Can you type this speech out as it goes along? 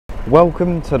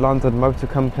Welcome to London Motor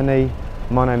Company.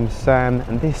 My name's Sam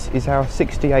and this is our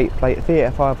 68 plate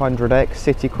FIAT 500X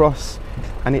City Cross,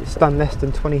 and it's done less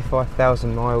than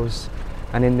 25,000 miles.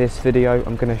 And in this video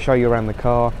I'm going to show you around the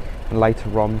car, and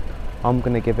later on I'm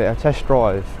going to give it a test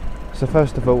drive. So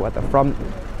first of all, at the front,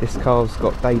 this car's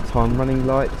got daytime running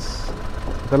lights.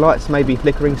 The lights may be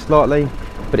flickering slightly,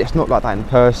 but it's not like that in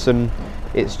person,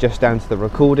 it's just down to the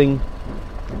recording.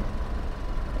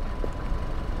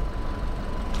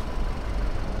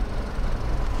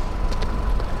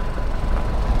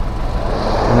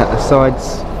 And at the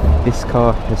sides, this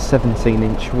car has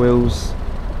 17-inch wheels.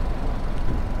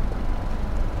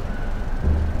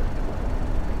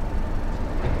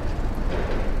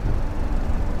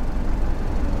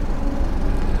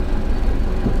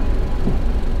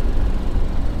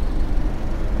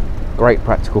 Great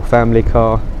practical family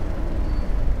car.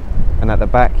 And at the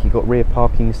back you've got rear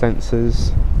parking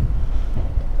sensors.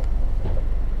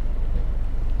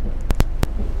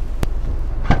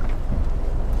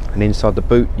 And inside the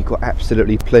boot you've got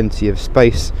absolutely plenty of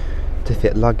space to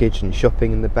fit luggage and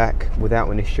shopping in the back without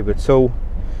an issue at all.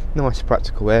 Nice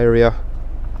practical area.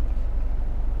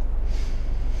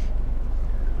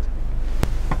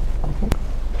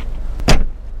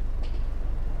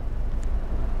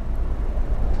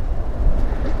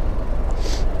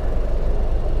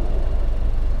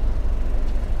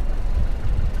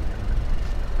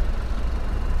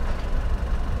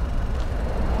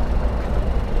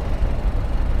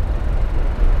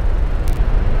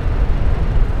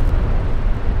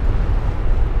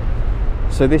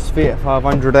 So this FIAT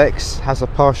 500X has a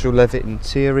partial leather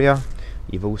interior.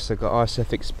 You've also got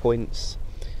ISOFIX points,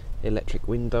 electric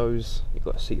windows, you've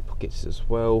got seat pockets as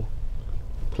well,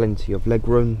 plenty of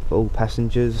legroom for all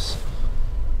passengers.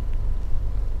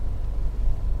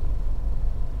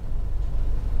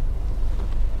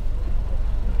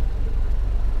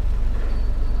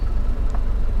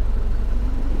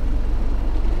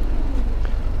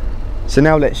 So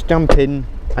now let's jump in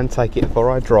and take it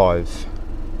for a drive.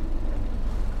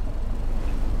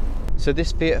 So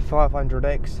this FIAT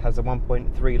 500X has a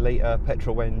 1.3 litre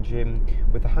petrol engine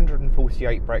with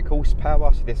 148 brake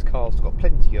horsepower, so this car's got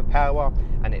plenty of power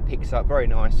and it picks up very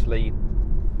nicely,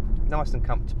 nice and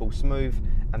comfortable, smooth,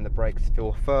 and the brakes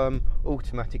feel firm.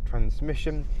 Automatic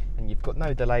transmission, and you've got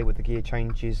no delay with the gear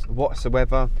changes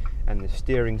whatsoever, and the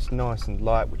steering's nice and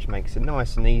light, which makes it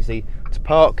nice and easy to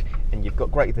park, and you've got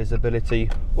great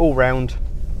visibility all round.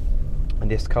 And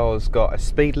this car's got a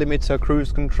speed limiter,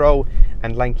 cruise control,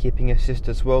 and lane keeping assist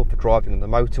as well for driving on the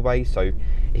motorway. So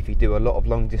if you do a lot of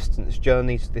long distance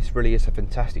journeys, this really is a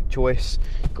fantastic choice.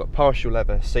 You've got partial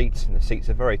leather seats, and the seats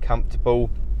are very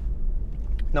comfortable.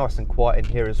 Nice and quiet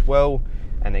in here as well,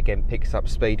 and again picks up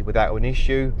speed without an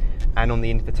issue. And on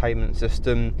the infotainment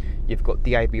system, you've got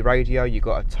DAB radio, you've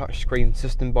got a touchscreen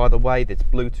system by the way, there's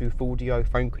Bluetooth audio,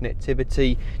 phone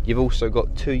connectivity, you've also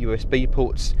got 2 USB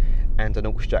ports and an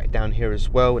aux jack down here as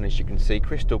well, and as you can see,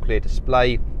 crystal clear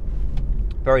display,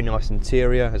 very nice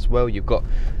interior as well. You've got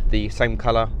the same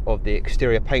colour of the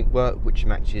exterior paintwork which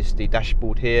matches the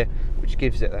dashboard here, which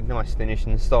gives it a nice finish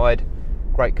inside.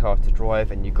 Great car to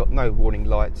drive, and you've got no warning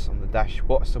lights on the dash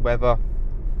whatsoever.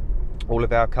 All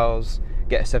of our cars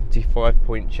get a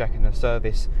 75-point check and a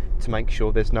service to make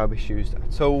sure there's no issues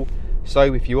at all.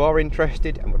 So if you are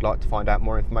interested and would like to find out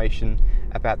more information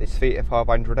about this FIAT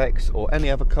 500X or any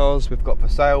other cars we've got for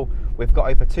sale, we've got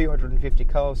over 250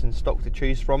 cars in stock to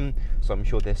choose from, so I'm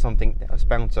sure there's something that's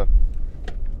bound to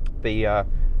be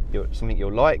something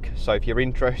you'll like. So if you're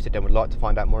interested and would like to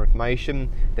find out more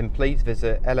information, then please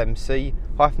visit lmc-cars.co.uk.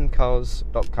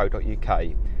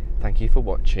 Thank you for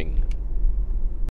watching.